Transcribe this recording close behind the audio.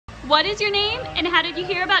What is your name and how did you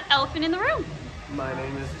hear about Elephant in the Room? My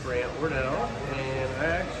name is Brant Wardell, and I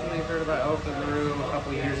actually heard about Elephant in the Room a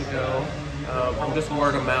couple years ago from just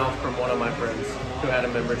word of mouth from one of my friends who had a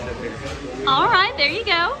membership here. All right, there you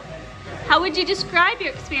go. How would you describe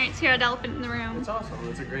your experience here at Elephant in the Room? It's awesome.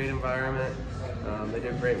 It's a great environment. They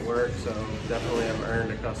do great work, so definitely have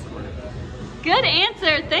earned a customer. Good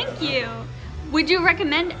answer, thank you. Would you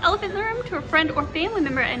recommend Elephant in the Room to a friend or family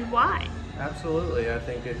member, and why? Absolutely. I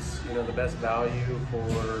think it's the best value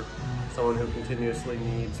for someone who continuously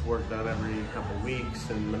needs work done every couple weeks,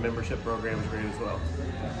 and the membership program is great as well.